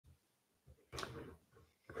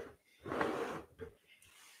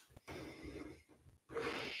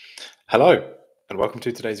Hello, and welcome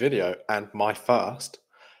to today's video and my first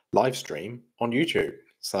live stream on YouTube.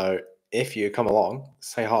 So if you come along,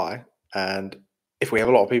 say hi, and if we have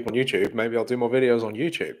a lot of people on YouTube, maybe I'll do more videos on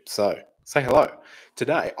YouTube. So say hello.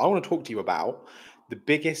 Today, I want to talk to you about the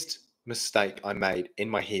biggest mistake I made in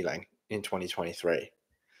my healing in 2023.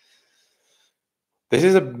 This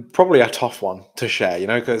is probably a tough one to share,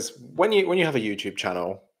 because when you have a YouTube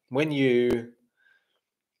channel, when you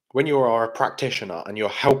are a practitioner and you're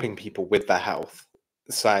helping people with their health,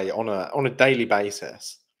 say on a daily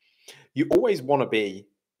basis, you always want to be.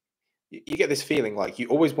 You get this feeling like you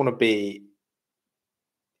always want to be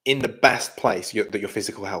in the best place that your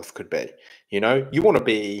physical health could be. You want to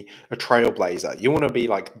be a trailblazer. You want to be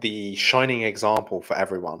like the shining example for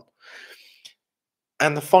everyone.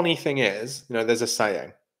 And the funny thing is, there's a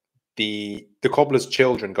saying: the cobbler's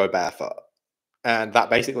children go barefoot. And that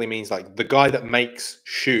basically means like the guy that makes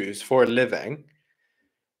shoes for a living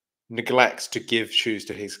neglects to give shoes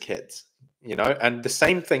to his kids, and the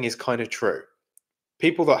same thing is kind of true.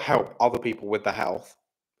 People that help other people with their health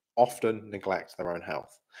often neglect their own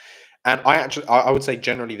health. And I would say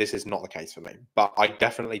generally this is not the case for me, but I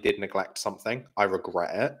definitely did neglect something. I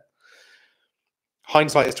regret it.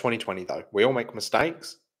 Hindsight is 2020 though. We all make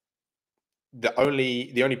mistakes. The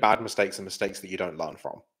only bad mistakes are mistakes that you don't learn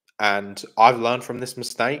from. And I've learned from this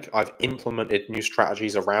mistake. I've implemented new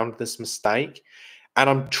strategies around this mistake. And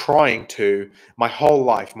I'm trying to, my whole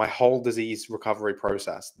life, my whole disease recovery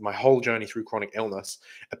process, my whole journey through chronic illness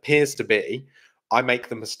appears to be, I make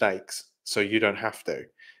the mistakes so you don't have to.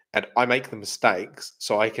 And I make the mistakes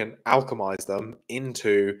so I can alchemize them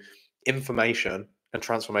into information and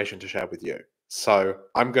transformation to share with you. So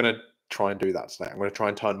I'm going to try and do that today. I'm going to try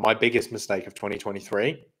and turn my biggest mistake of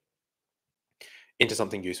 2023 into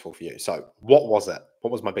something useful for you. So what was it?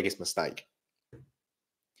 What was my biggest mistake?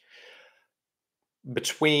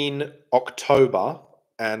 Between October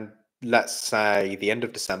and let's say the end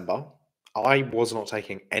of December, I was not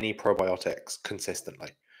taking any probiotics consistently.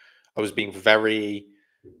 I was being very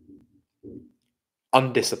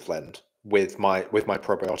undisciplined with my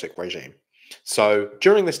probiotic regime. So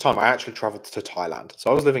during this time, I actually traveled to Thailand.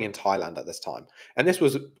 So I was living in Thailand at this time, and this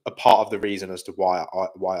was a part of the reason as to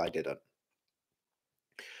why I didn't.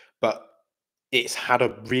 But it's had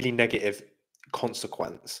a really negative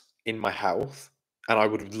consequence in my health, and I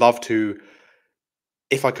would love to,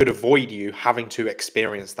 if I could avoid you having to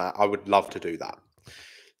experience that, I would love to do that.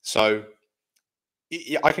 So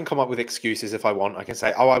I can come up with excuses if I want. I can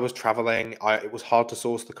say, oh, I was traveling. It was hard to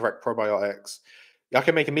source the correct probiotics. I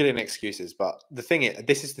can make a million excuses, but the thing is,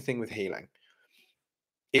 this is the thing with healing.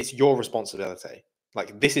 It's your responsibility.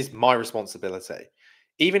 Like, this is my responsibility.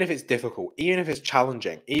 Even if it's difficult, even if it's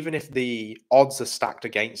challenging, even if the odds are stacked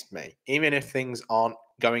against me, even if things aren't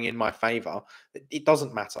going in my favor, it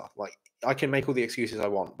doesn't matter. Like, I can make all the excuses I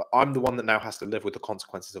want, but I'm the one that now has to live with the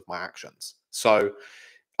consequences of my actions. So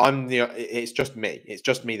it's just me. It's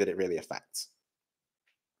just me that it really affects.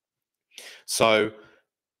 So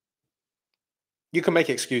you can make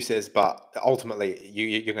excuses, but ultimately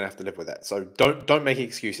you're going to have to live with it. So don't make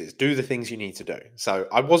excuses. Do the things you need to do. So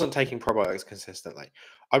I wasn't taking probiotics consistently.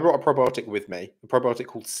 I brought a probiotic with me, a probiotic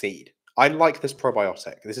called Seed. I like this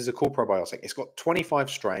probiotic. This is a cool probiotic. It's got 25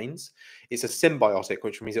 strains. It's a symbiotic,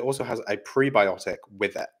 which means it also has a prebiotic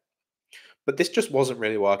with it. But this just wasn't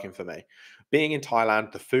really working for me. Being in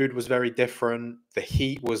Thailand, the food was very different. The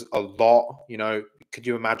heat was a lot. Could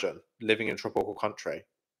you imagine living in a tropical country?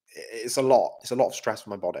 It's a lot. It's a lot of stress for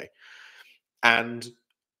my body. And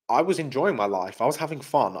I was enjoying my life. I was having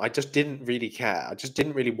fun. I just didn't really care. I just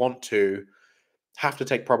didn't really want to have to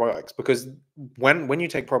take probiotics, because when you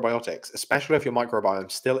take probiotics, especially if your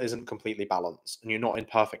microbiome still isn't completely balanced and you're not in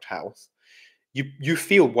perfect health, you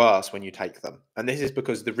feel worse when you take them. And this is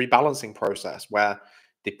because the rebalancing process, where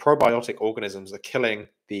the probiotic organisms are killing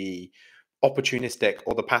the opportunistic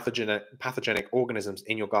or the pathogenic organisms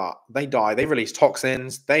in your gut, they die, they release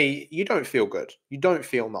toxins, you don't feel good, you don't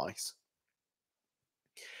feel nice.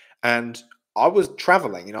 And I was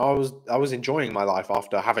traveling, I was enjoying my life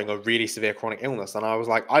after having a really severe chronic illness, and I was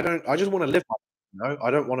like, I just want to live my life,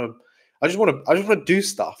 I just want to do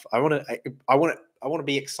stuff. I want to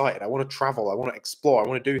be excited. I want to travel. I want to explore. I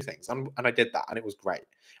want to do things. And I did that, and it was great.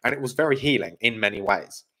 And it was very healing in many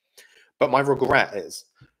ways. But my regret is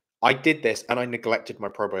I did this and I neglected my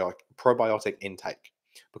probiotic intake.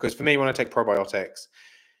 Because for me, when I take probiotics,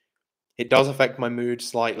 it does affect my mood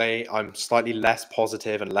slightly. I'm slightly less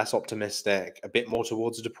positive and less optimistic, a bit more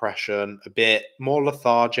towards depression, a bit more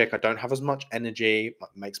lethargic. I don't have as much energy. It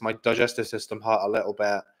makes my digestive system hurt a little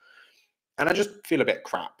bit. And I just feel a bit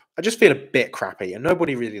crap. I just feel a bit crappy, and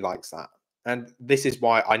nobody really likes that. And this is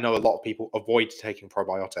why I know a lot of people avoid taking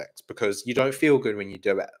probiotics, because you don't feel good when you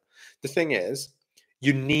do it. The thing is,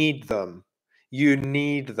 you need them. You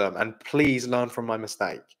need them. And please learn from my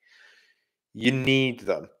mistake. You need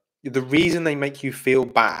them. The reason they make you feel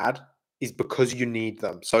bad is because you need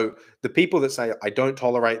them. So the people that say, I don't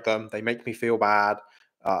tolerate them, they make me feel bad,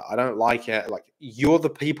 I don't like it, like, you're the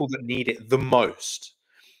people that need it the most.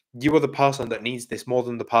 You are the person that needs this more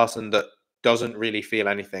than the person that doesn't really feel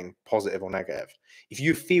anything positive or negative. If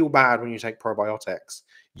you feel bad when you take probiotics,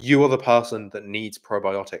 you are the person that needs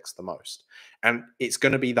probiotics the most. And it's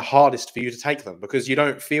going to be the hardest for you to take them because you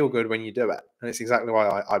don't feel good when you do it. And it's exactly why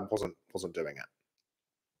I wasn't doing it.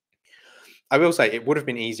 I will say it would have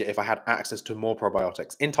been easier if I had access to more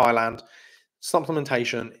probiotics. In Thailand,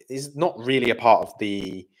 supplementation is not really a part of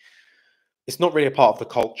the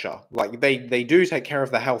culture. Like they do take care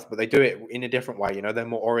of their health, but they do it in a different way. You know, they're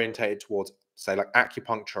more orientated towards, say, like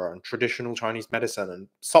acupuncture and traditional Chinese medicine, and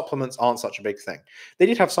supplements aren't such a big thing. They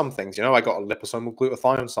did have some things, you know, I got a liposomal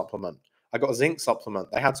glutathione supplement. I got a zinc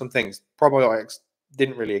supplement. They had some things. Probiotics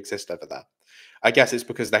didn't really exist over there. I guess it's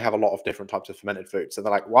because they have a lot of different types of fermented food. So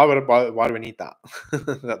they're like, why do we need that?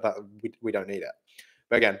 We don't need it.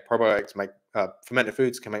 But again, probiotics make fermented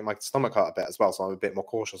foods can make my stomach hurt a bit as well. So I'm a bit more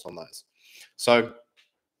cautious on those. So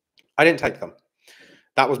I didn't take them.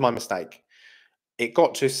 That was my mistake. It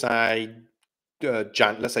got to say,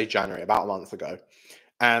 let's say January, about a month ago,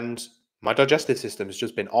 and my digestive system has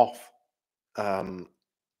just been off. And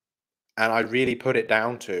I really put it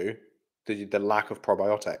down to the lack of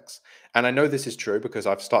probiotics. And I know this is true because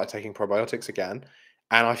I've started taking probiotics again,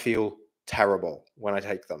 and I feel terrible when I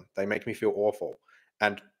take them. They make me feel awful.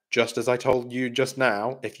 And just as I told you just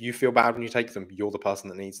now, if you feel bad when you take them, you're the person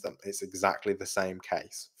that needs them. It's exactly the same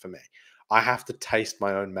case for me. I have to taste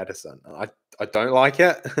my own medicine. And I don't like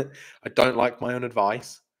it. I don't like my own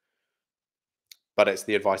advice, but it's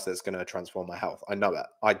the advice that's going to transform my health. I know it.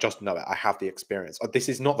 I just know it. I have the experience. This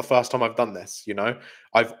is not the first time I've done this, you know.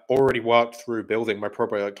 I've already worked through building my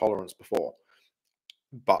probiotic tolerance before.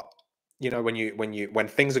 But you know, when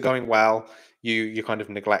things are going well, you kind of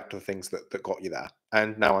neglect the things that got you there.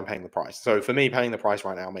 And now I'm paying the price. So for me, paying the price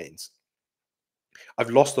right now means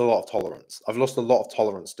I've lost a lot of tolerance. I've lost a lot of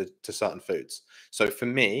tolerance to certain foods. So for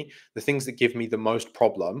me, the things that give me the most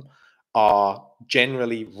problem are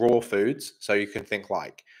generally raw foods. So you can think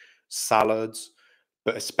like salads,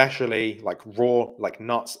 but especially like raw, like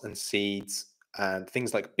nuts and seeds and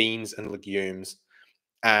things like beans and legumes,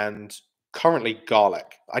 and currently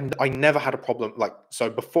garlic. I never had a problem, like, so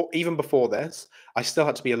before, even before this, I still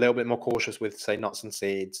had to be a little bit more cautious with, say, nuts and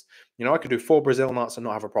seeds. You know, I could do 4 Brazil nuts and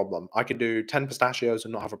not have a problem. I could do 10 pistachios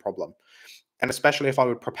and not have a problem. And especially if I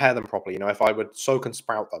would prepare them properly, you know, if I would soak and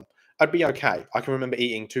sprout them, I'd be okay. I can remember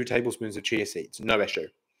eating 2 tablespoons of chia seeds, no issue.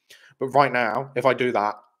 But right now, if I do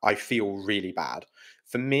that, I feel really bad.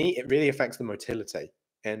 For me, it really affects the motility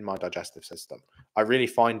in my digestive system. I really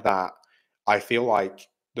find that I feel like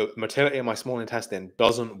the motility in my small intestine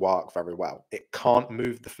doesn't work very well. It can't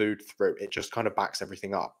move the food through. It just kind of backs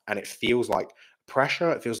everything up. And it feels like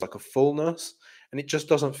pressure. It feels like a fullness. And it just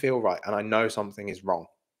doesn't feel right. And I know something is wrong.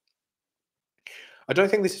 I don't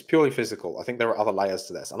think this is purely physical. I think there are other layers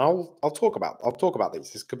to this. And I'll talk about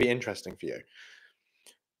these. This could be interesting for you.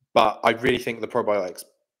 But I really think the probiotics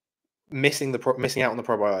missing out on the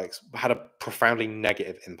probiotics had a profoundly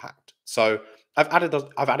negative impact. So I've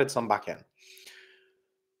added some back in.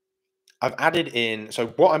 I've added in, so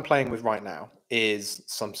what I'm playing with right now is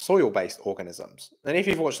some soil-based organisms. And if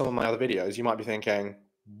you've watched some of my other videos, you might be thinking,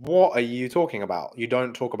 what are you talking about? You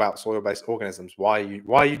don't talk about soil-based organisms. Why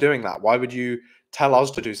are you doing that? Why would you tell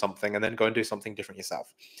us to do something and then go and do something different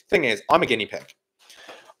yourself? Thing is, I'm a guinea pig.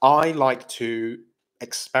 I like to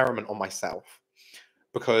experiment on myself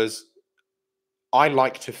because I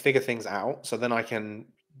like to figure things out so then I can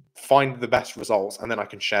find the best results and then I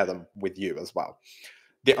can share them with you as well.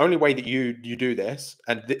 The only way that you do this,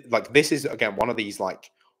 and like this is again one of these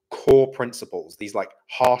like core principles, these like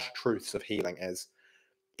harsh truths of healing, is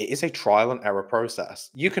it is a trial and error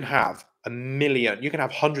process. You can have a million, you can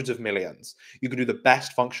have hundreds of millions, you can do the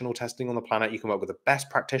best functional testing on the planet, you can work with the best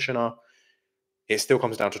practitioner. It still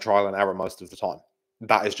comes down to trial and error most of the time.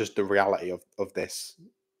 That is just the reality of this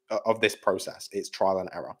process. It's trial and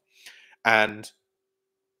error. And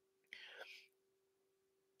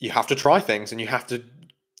you have to try things and you have to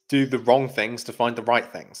do the wrong things to find the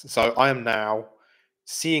right things. So I am now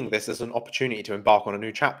seeing this as an opportunity to embark on a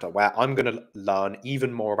new chapter where I'm going to learn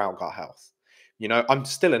even more about gut health. You know, I'm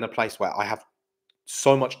still in a place where I have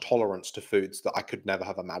so much tolerance to foods that I could never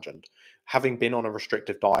have imagined. Having been on a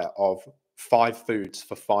restrictive diet of 5 foods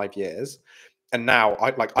for 5 years, And now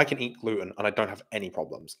I can eat gluten and I don't have any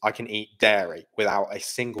problems. I can eat dairy without a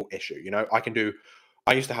single issue.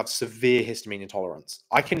 I used to have severe histamine intolerance.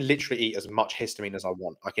 I can literally eat as much histamine as I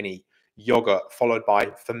want. I can eat yogurt followed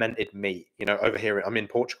by fermented meat. Over here, I'm in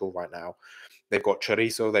Portugal right now. They've got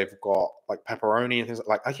chorizo, they've got like pepperoni and things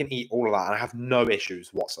like I can eat all of that and I have no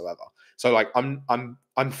issues whatsoever. So like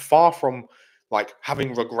I'm far from like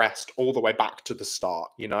having regressed all the way back to the start.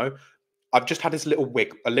 I've just had this a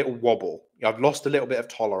little wobble. I've lost a little bit of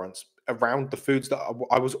tolerance around the foods that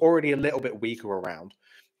I was already a little bit weaker around.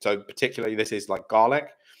 So particularly this is like garlic.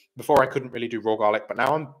 Before I couldn't really do raw garlic, but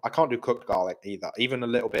now I can't do cooked garlic either. Even a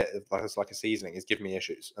little bit of like a seasoning is giving me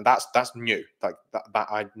issues, and that's new. Like that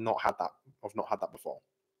I've not had that. I've not had that before.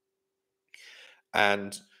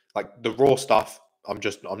 And like the raw stuff, I'm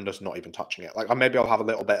just not even touching it. Like maybe I'll have a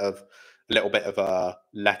little bit of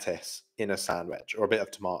lettuce in a sandwich or a bit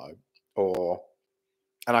of tomato,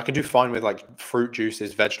 and I can do fine with like fruit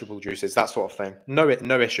juices, vegetable juices, that sort of thing.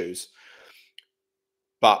 No issues.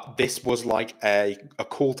 But this was like a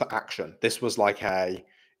call to action. This was like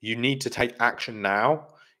you need to take action now.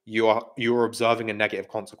 You're observing a negative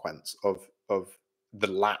consequence of the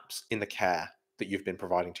lapse in the care that you've been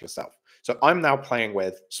providing to yourself. So I'm now playing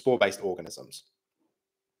with spore-based organisms.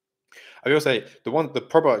 I will say the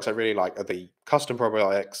probiotics I really like are the custom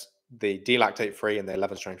probiotics, the delactate-free, and the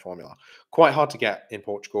 11 strain formula. Quite hard to get in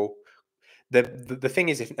Portugal. The thing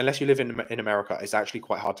is, unless you live in America, it's actually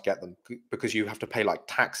quite hard to get them because you have to pay like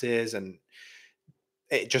taxes, and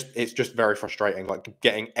it's just very frustrating. Like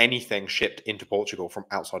getting anything shipped into Portugal from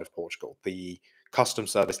outside of Portugal, the custom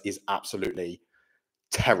service is absolutely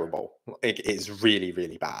terrible. It is really,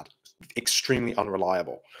 really bad, extremely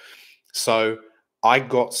unreliable. So I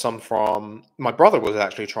got some from my brother was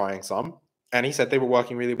actually trying some, and he said they were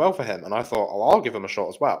working really well for him. And I thought, oh, I'll give them a shot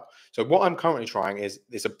as well. So what I'm currently trying is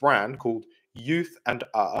a brand called Youth and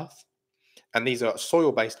Earth, and these are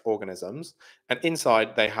soil-based organisms. And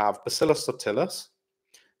inside they have Bacillus subtilis.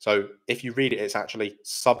 So if you read it, it's actually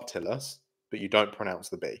subtilis, but you don't pronounce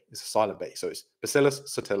the B. It's a silent B. So it's Bacillus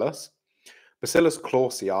subtilis, Bacillus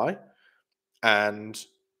clausii, and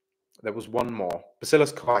there was one more,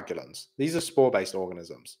 Bacillus coagulans. These are spore-based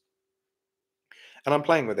organisms. And I'm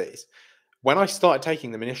playing with these. When I started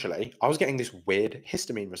taking them initially, I was getting this weird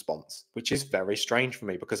histamine response, which is very strange for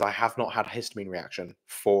me because I have not had a histamine reaction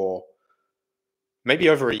for maybe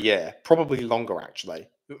over a year, probably longer actually,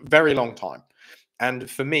 very long time. And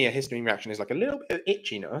for me, a histamine reaction is like a little bit of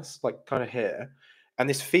itchiness, like kind of here, and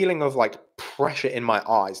this feeling of like pressure in my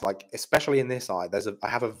eyes, like especially in this eye. I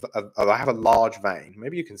have a large vein.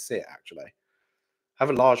 Maybe you can see it actually. I have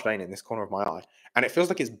a large vein in this corner of my eye, and it feels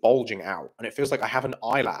like it's bulging out, and it feels like I have an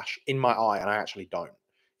eyelash in my eye, and I actually don't.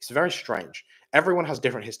 It's very strange. Everyone has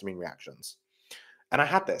different histamine reactions. And I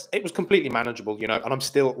had this. It was completely manageable, and I'm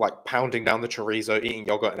still like pounding down the chorizo, eating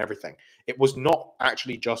yogurt and everything. It was not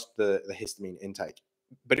actually just the histamine intake,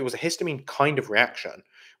 but it was a histamine kind of reaction,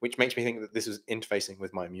 which makes me think that this is interfacing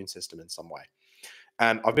with my immune system in some way.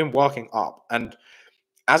 And I've been working up. And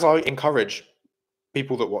as I encourage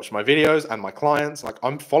people that watch my videos and my clients, like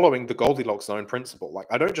I'm following the Goldilocks zone principle. Like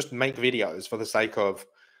I don't just make videos for the sake of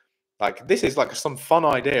like, this is like some fun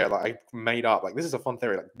idea that I made up. Like, this is a fun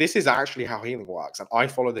theory. Like, this is actually how healing works. And I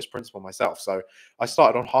follow this principle myself. So I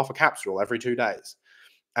started on half a capsule every 2 days.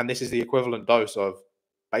 And this is the equivalent dose of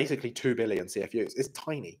basically 2 billion CFUs. It's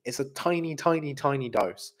tiny. It's a tiny, tiny, tiny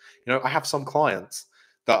dose. I have some clients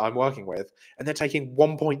that I'm working with, and they're taking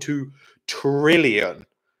 1.2 trillion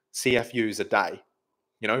CFUs a day.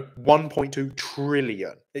 1.2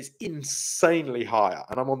 trillion. It's insanely higher.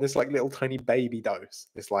 And I'm on this like little tiny baby dose.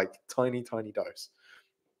 This like tiny, tiny dose.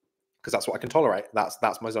 Because that's what I can tolerate.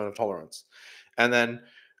 That's my zone of tolerance. And then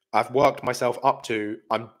I've worked myself up to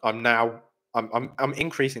I'm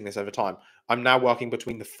increasing this over time. I'm now working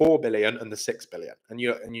between the 4 billion and the 6 billion. And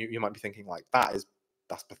you might be thinking like that's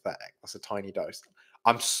pathetic. That's a tiny dose.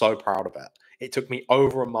 I'm so proud of it. It took me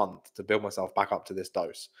over a month to build myself back up to this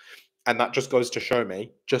dose. And that just goes to show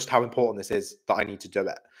me just how important this is that I need to do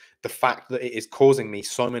it. The fact that it is causing me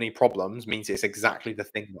so many problems means it's exactly the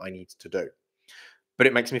thing that I need to do. But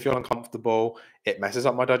it makes me feel uncomfortable. It messes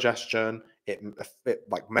up my digestion. It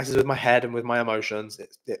like messes with my head and with my emotions.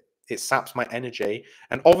 It saps my energy.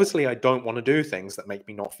 And obviously, I don't want to do things that make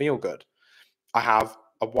me not feel good. I have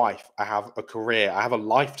a wife, I have a career, I have a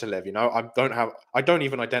life to live. I don't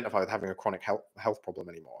even identify with having a chronic health problem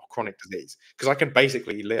anymore, chronic disease, because I can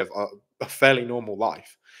basically live a fairly normal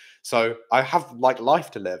life. So I have like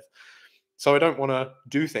life to live. So I don't want to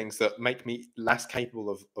do things that make me less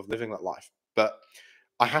capable of living that life. But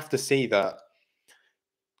I have to see that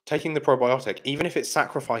taking the probiotic, even if it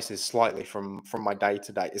sacrifices slightly from my day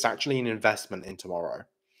to day, is actually an investment in tomorrow.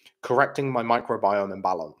 Correcting my microbiome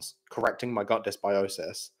imbalance, correcting my gut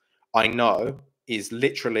dysbiosis, I know is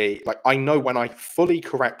literally like, I know when I fully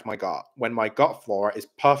correct my gut, when my gut flora is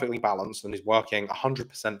perfectly balanced and is working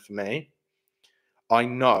 100% for me, I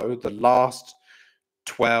know the last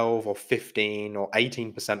 12 or 15 or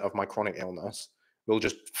 18% of my chronic illness will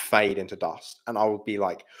just fade into dust. And I will be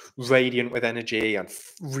like radiant with energy and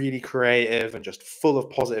really creative and just full of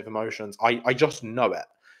positive emotions. I just know it.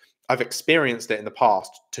 I've experienced it in the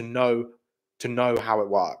past to know how it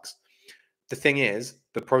works. The thing is,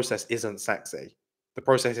 the process isn't sexy. The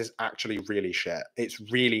process is actually really shit. It's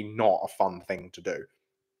really not a fun thing to do.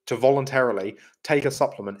 To voluntarily take a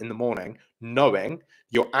supplement in the morning, knowing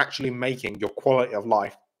you're actually making your quality of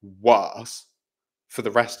life worse for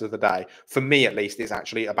the rest of the day. For me, at least, it's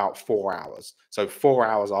actually about 4 hours. So 4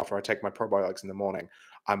 hours after I take my probiotics in the morning,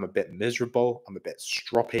 I'm a bit miserable. I'm a bit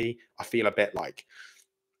stroppy. I feel a bit like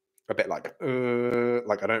I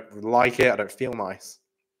don't like it. I don't feel nice.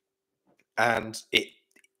 And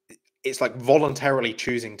it's like voluntarily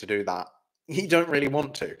choosing to do that. You don't really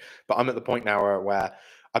want to, but I'm at the point now where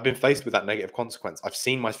I've been faced with that negative consequence. I've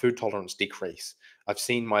seen my food tolerance decrease. I've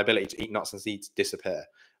seen my ability to eat nuts and seeds disappear.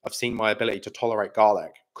 I've seen my ability to tolerate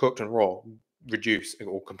garlic, cooked and raw, reduce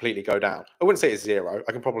or completely go down. I wouldn't say it's zero.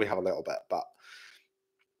 I can probably have a little bit, but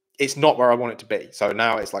it's not where I want it to be. So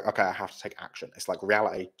now it's like, okay, I have to take action. It's like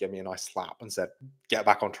reality gave me a nice slap and said, get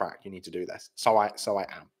back on track. You need to do this. So I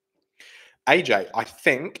am. AJ, I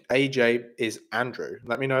think AJ is Andrew.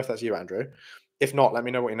 Let me know if that's you, Andrew. If not, let me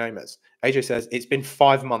know what your name is. AJ says, it's been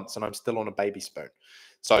 5 months and I'm still on a baby spoon.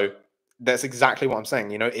 So that's exactly what I'm saying.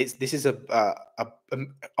 You know, this is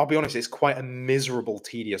I'll be honest, it's quite a miserable,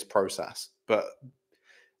 tedious process, but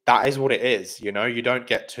that is what it is. You know, you don't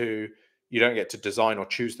get to design or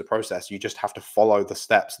choose the process. You just have to follow the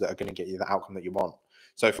steps that are going to get you the outcome that you want.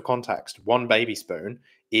 So for context, one baby spoon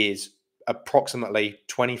is approximately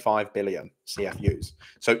 25 billion CFUs.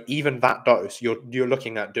 So even that dose, you're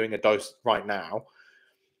looking at doing a dose right now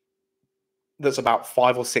that's about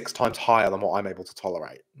 5 or 6 times higher than what I'm able to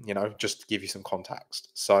tolerate, you know, just to give you some context.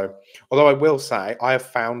 So although I will say I have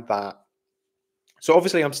found that, so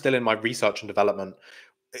obviously I'm still in my research and development.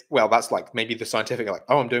 Well, that's like maybe the scientific, like,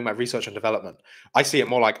 oh, I'm doing my research and development. I see it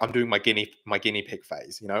more like I'm doing my guinea pig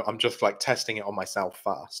phase, you know, I'm just like testing it on myself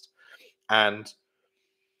first. And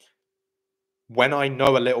when I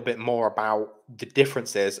know a little bit more about the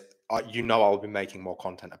differences, you know, I'll be making more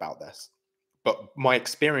content about this. But my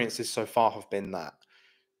experiences so far have been that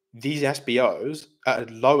these SBOs at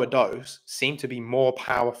a lower dose seem to be more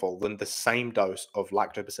powerful than the same dose of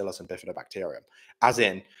Lactobacillus and Bifidobacterium. As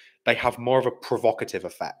in, they have more of a provocative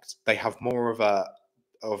effect. They have more of a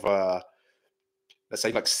let's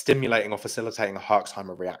say like stimulating or facilitating a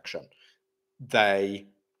Herxheimer reaction. They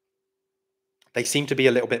seem to be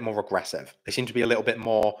a little bit more aggressive. They seem to be a little bit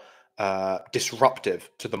more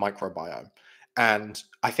disruptive to the microbiome. And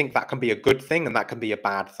I think that can be a good thing and that can be a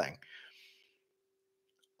bad thing.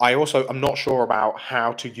 I'm not sure about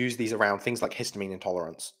how to use these around things like histamine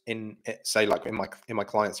intolerance in say like in my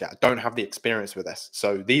clients yet. I don't have the experience with this.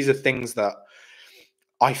 So these are things that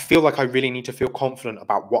I feel like I really need to feel confident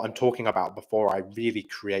about what I'm talking about before I really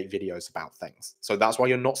create videos about things. So that's why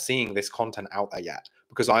you're not seeing this content out there yet,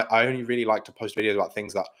 because I only really like to post videos about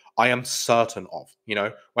things that I am certain of. You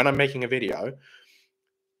know, when I'm making a video,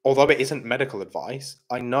 although it isn't medical advice,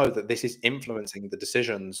 I know that this is influencing the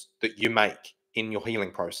decisions that you make in your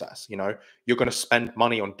healing process. You know, you're going to spend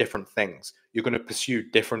money on different things. You're going to pursue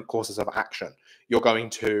different courses of action. You're going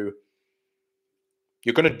to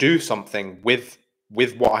do something with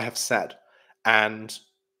what I have said. And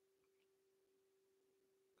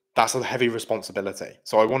that's a heavy responsibility.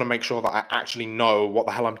 So I want to make sure that I actually know what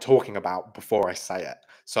the hell I'm talking about before I say it.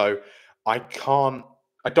 So I don't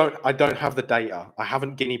have the data. I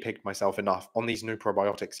haven't guinea pigged myself enough on these new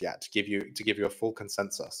probiotics yet to give you a full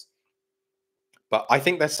consensus. But I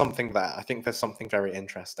think there's something there. I think there's something very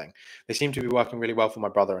interesting. They seem to be working really well for my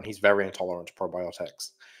brother, and he's very intolerant to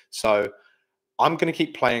probiotics. So I'm going to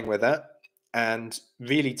keep playing with it. And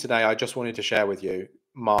really today, I just wanted to share with you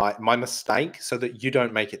my mistake so that you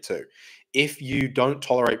don't make it too. If you don't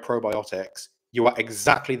tolerate probiotics, you are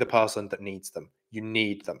exactly the person that needs them. You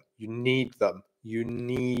need them. You need them. You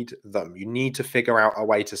need them. You need to figure out a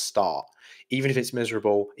way to start. Even if it's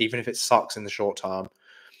miserable, even if it sucks in the short term,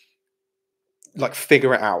 like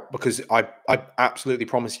figure it out, because I absolutely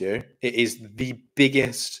promise you it is the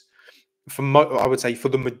biggest I would say for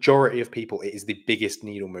the majority of people, it is the biggest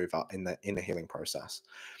needle mover in the healing process.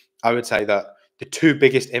 I would say that the two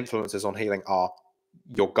biggest influences on healing are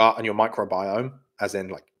your gut and your microbiome, as in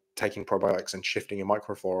like taking probiotics and shifting your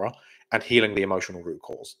microflora, and healing the emotional root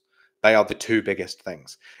cause. They are the two biggest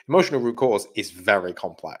things. Emotional root cause is very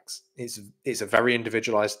complex. It's a very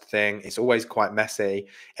individualized thing. It's always quite messy.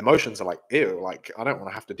 Emotions are like, ew, like I don't want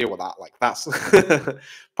to have to deal with that. Like that's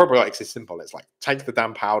probiotics is simple. It's like take the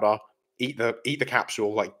damn powder, eat the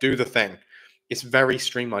capsule, like do the thing. It's very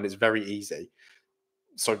streamlined. It's very easy.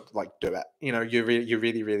 So like do it. You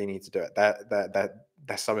really need to do it.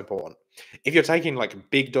 They're so important. If you're taking like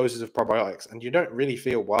big doses of probiotics and you don't really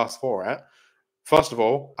feel worse for it, first of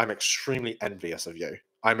all, I'm extremely envious of you.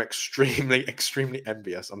 I'm extremely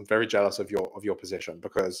envious. I'm very jealous of your position,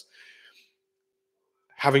 because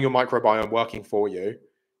having your microbiome working for you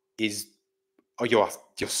is you're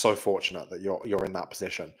so fortunate that you're in that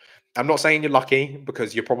position. I'm not saying you're lucky,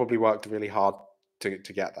 because you probably worked really hard to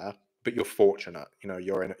get there, but you're fortunate.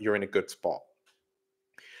 You're in a good spot.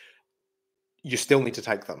 You still need to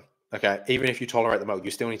take them. Okay, even if you tolerate them well, you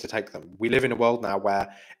still need to take them. We live in a world now where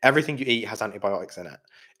everything you eat has antibiotics in it.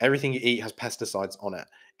 Everything you eat has pesticides on it.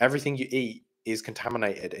 Everything you eat is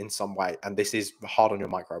contaminated in some way, and this is hard on your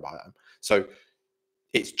microbiome. So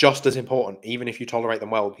it's just as important. Even if you tolerate them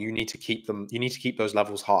well, you need to keep them. You need to keep those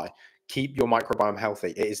levels high. Keep your microbiome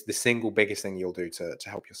healthy. It is the single biggest thing you'll do to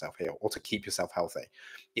help yourself heal, or to keep yourself healthy.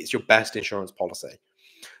 It's your best insurance policy.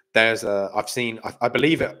 I've seen, I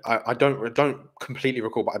believe it, I don't completely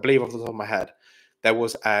recall, but I believe off the top of my head, there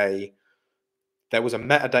was a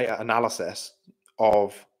metadata analysis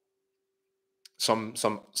of some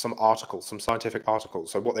articles, some scientific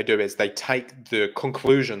articles. So what they do is they take the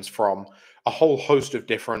conclusions from a whole host of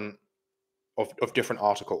different different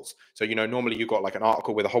articles. So normally you got like an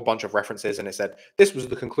article with a whole bunch of references, and it said this was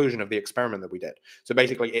the conclusion of the experiment that we did. So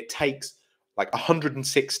basically it takes like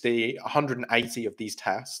 160, 180 of these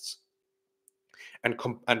tests, and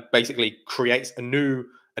basically creates a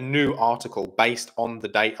new article based on the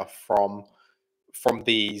data from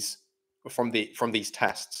these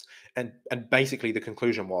tests. And basically the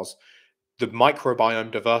conclusion was the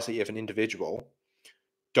microbiome diversity of an individual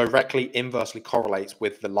directly inversely correlates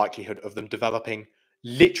with the likelihood of them developing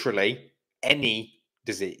literally any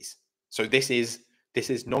disease. So this is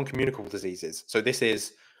non-communicable diseases. So this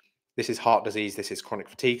is heart disease, this is chronic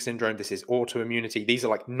fatigue syndrome, this is autoimmunity. These are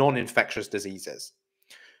like non-infectious diseases.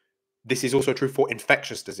 This is also true for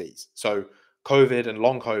infectious disease. So COVID and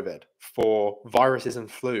long COVID, for viruses and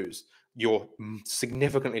flus, you're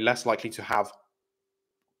significantly less likely to have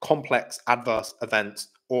complex adverse events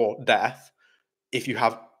or death if you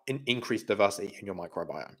have an increased diversity in your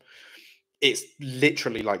microbiome. It's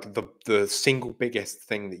literally like the single biggest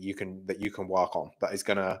thing that you can work on, that is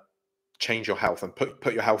going to change your health and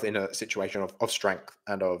put your health in a situation of strength,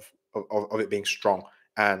 and of it being strong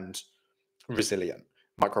and resilient.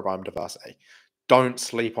 Microbiome diversity. Don't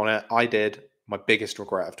sleep on it. I did. My biggest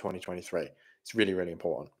regret of 2023. It's really, really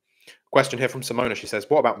important. Question here from Simona. She says,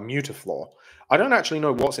 what about Mutaflor? I don't actually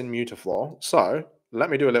know what's in Mutaflor, so let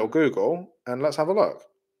me do a little Google and let's have a look.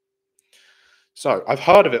 So I've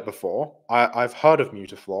heard of it before. I've heard of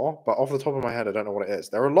Mutaflor, but off the top of my head, I don't know what it is.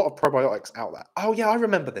 There are a lot of probiotics out there. Oh yeah, I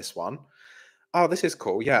remember this one. Oh, this is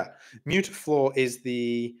cool. Yeah, Mutaflor is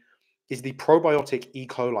the probiotic E.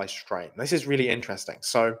 coli strain. This is really interesting.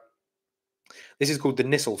 So this is called the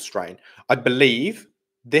Nissl strain. I believe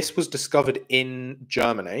this was discovered in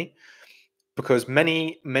Germany because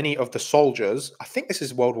many of the soldiers, I think this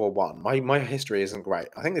is World War One. My history isn't great.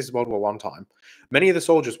 I think this is World War One time. Many of the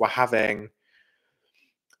soldiers were having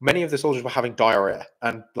diarrhea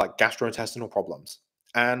and like gastrointestinal problems.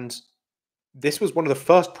 And this was one of the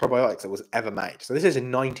first probiotics that was ever made. So this is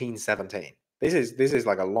in 1917. This is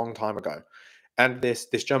like a long time ago. And this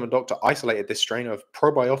German doctor isolated this strain of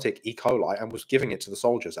probiotic E. coli and was giving it to the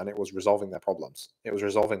soldiers, and it was resolving their problems. It was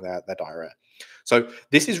resolving their diarrhea. So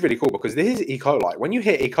this is really cool, because this is E. coli. When you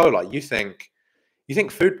hear E. coli, you think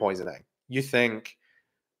food poisoning. You think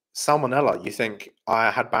salmonella. You think I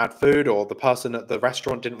had bad food, or the person at the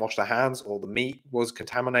restaurant didn't wash their hands, or the meat was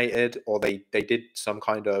contaminated, or they did some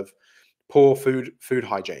kind of poor food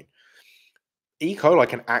hygiene. E. coli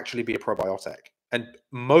can actually be a probiotic. And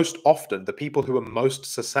most often, the people who are most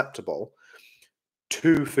susceptible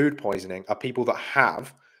to food poisoning are people that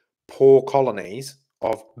have poor colonies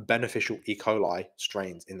of beneficial E. coli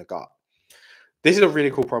strains in the gut. This is a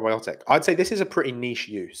really cool probiotic. I'd say this is a pretty niche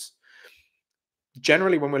use.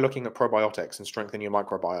 Generally, when we're looking at probiotics and strengthening your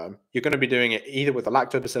microbiome, you're going to be doing it either with the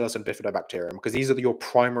lactobacillus and bifidobacterium, because these are your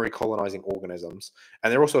primary colonizing organisms.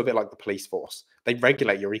 And they're also a bit like the police force. They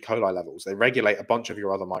regulate your E. coli levels. They regulate a bunch of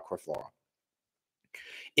your other microflora.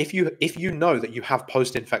 If you know that you have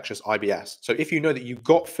post-infectious IBS, so if you know that you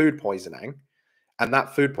got food poisoning and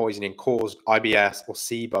that food poisoning caused IBS or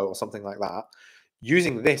SIBO or something like that,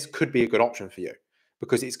 using this could be a good option for you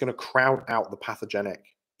because it's going to crowd out the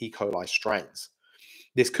pathogenic E. coli strains.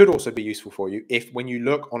 This could also be useful for you if, when you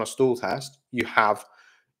look on a stool test, you have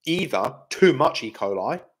either too much E.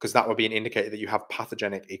 coli, because that would be an indicator that you have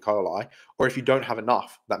pathogenic E. coli, or if you don't have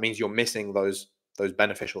enough, that means you're missing those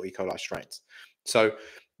beneficial E. coli strains. So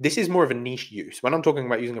this is more of a niche use. When I'm talking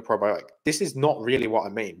about using a probiotic, this is not really what I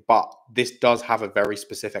mean, but this does have a very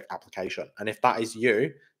specific application. And if that is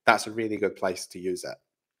you, that's a really good place to use it.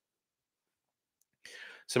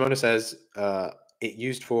 Simona says, it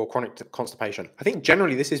used for chronic constipation. I think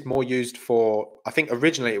generally this is more used for, I think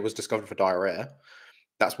originally it was discovered for diarrhea.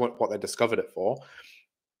 That's what they discovered it for.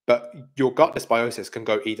 But your gut dysbiosis can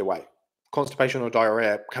go either way. Constipation or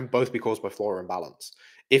diarrhea can both be caused by flora imbalance.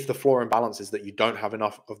 If the flora imbalance is that you don't have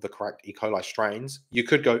enough of the correct E. coli strains, you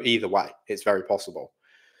could go either way. It's very possible.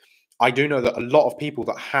 I do know that a lot of people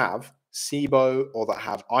that have SIBO or that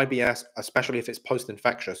have IBS, especially if it's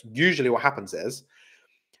post-infectious, usually what happens is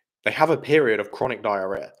they have a period of chronic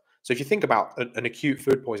diarrhea. So if you think about an acute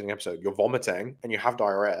food poisoning episode, you're vomiting and you have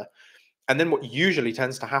diarrhea. And then what usually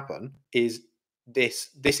tends to happen is this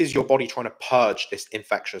is your body trying to purge this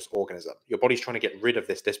infectious organism. Your body's trying to get rid of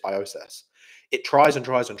this dysbiosis. It tries and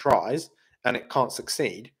tries and tries, and it can't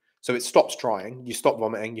succeed. So it stops trying, you stop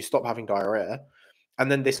vomiting, you stop having diarrhea,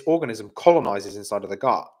 and then this organism colonizes inside of the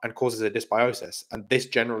gut and causes a dysbiosis. And this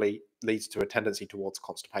generally leads to a tendency towards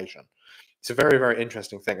constipation. It's a very, very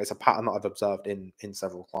interesting thing. It's a pattern that I've observed in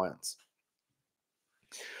several clients.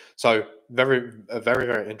 So very,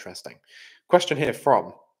 very interesting. Question here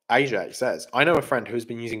from AJ says, I know a friend who's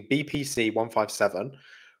been using BPC 157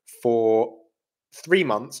 for 3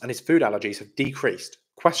 months and his food allergies have decreased, ?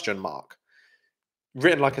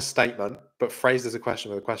 Written like a statement, but phrased as a question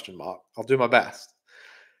with a question mark. I'll do my best.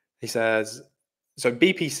 He says, so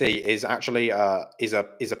BPC is actually is a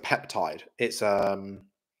peptide. It's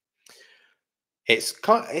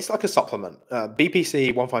like a supplement.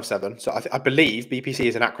 BPC 157. So I believe BPC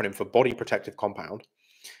is an acronym for Body Protective Compound.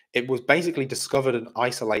 It was basically discovered and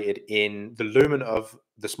isolated in the lumen of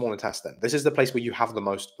the small intestine. This is the place where you have the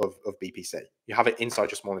most of BPC. You have it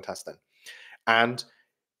inside your small intestine. And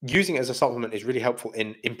using it as a supplement is really helpful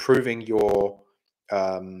in improving your...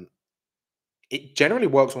 it generally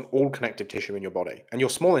works on all connective tissue in your body. And your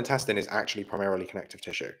small intestine is actually primarily connective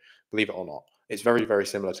tissue, believe it or not. It's very, very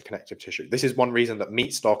similar to connective tissue. This is one reason that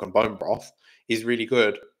meat stock and bone broth is really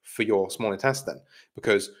good for your small intestine,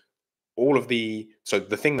 because so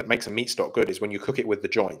the thing that makes a meat stock good is when you cook it with the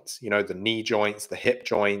joints, the knee joints, the hip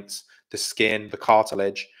joints, the skin, the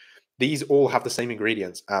cartilage. These all have the same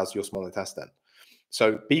ingredients as your small intestine.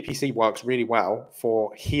 So BPC works really well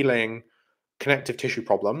for healing connective tissue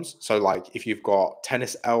problems. So like if you've got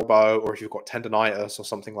tennis elbow or if you've got tendonitis or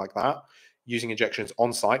something like that, using injections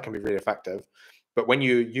on site can be really effective. But when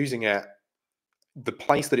you're using it, the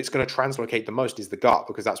place that it's going to translocate the most is the gut,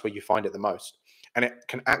 because that's where you find it the most. And it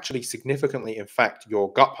can actually significantly affect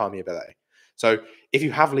your gut permeability. So if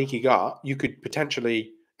you have leaky gut, you could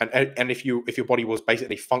potentially, and if your body was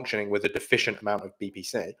basically functioning with a deficient amount of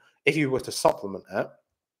BPC, if you were to supplement it,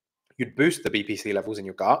 you'd boost the BPC levels in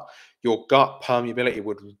your gut permeability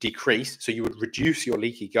would decrease, so you would reduce your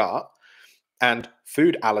leaky gut. And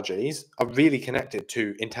food allergies are really connected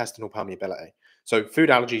to intestinal permeability. So food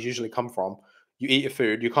allergies usually come from, you eat a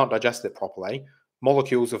food, you can't digest it properly,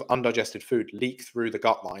 molecules of undigested food leak through the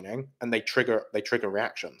gut lining and they trigger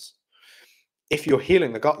reactions. If you're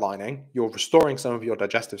healing the gut lining, you're restoring some of your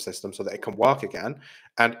digestive system so that it can work again.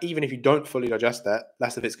 And even if you don't fully digest it,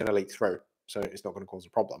 less of it's going to leak through. So it's not going to cause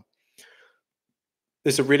a problem.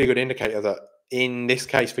 This is a really good indicator that in this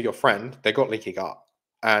case for your friend, they got leaky gut.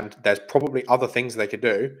 And there's probably other things they could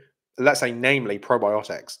do. Let's say, namely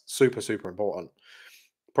probiotics, super, super important.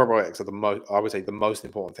 Probiotics are I would say, the most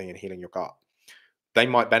important thing in healing your gut. They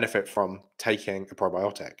might benefit from taking a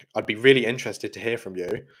probiotic. I'd be really interested to hear from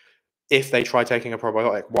you. If they try taking a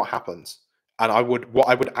probiotic, what happens? And what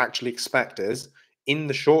I would actually expect is, in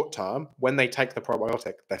the short term, when they take the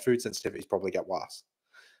probiotic, their food sensitivities probably get worse.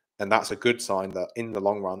 And that's a good sign that in the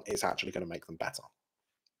long run, it's actually going to make them better.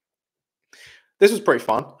 This was pretty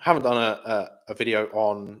fun. I haven't done a video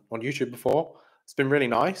on YouTube before. It's been really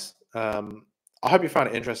nice. I hope you found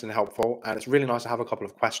it interesting and helpful. And it's really nice to have a couple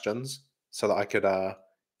of questions so that I could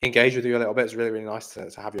engage with you a little bit. It's really, really nice to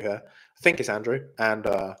have you here. I think it's Andrew and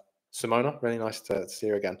Simona. Really nice to see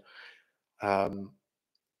you again. If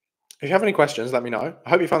you have any questions, let me know. I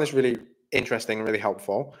hope you found this really interesting and really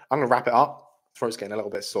helpful. I'm going to wrap it up. Throat's getting a little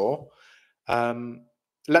bit sore. Let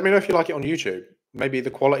me know if you like it on YouTube. Maybe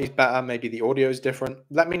the quality's better, maybe the audio is different.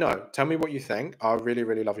 Let me know. Tell me what you think. I really,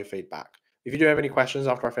 really love your feedback. If you do have any questions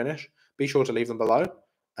after I finish, be sure to leave them below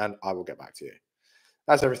and I will get back to you.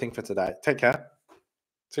 That's everything for today. Take care.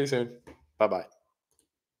 See you soon. Bye-bye.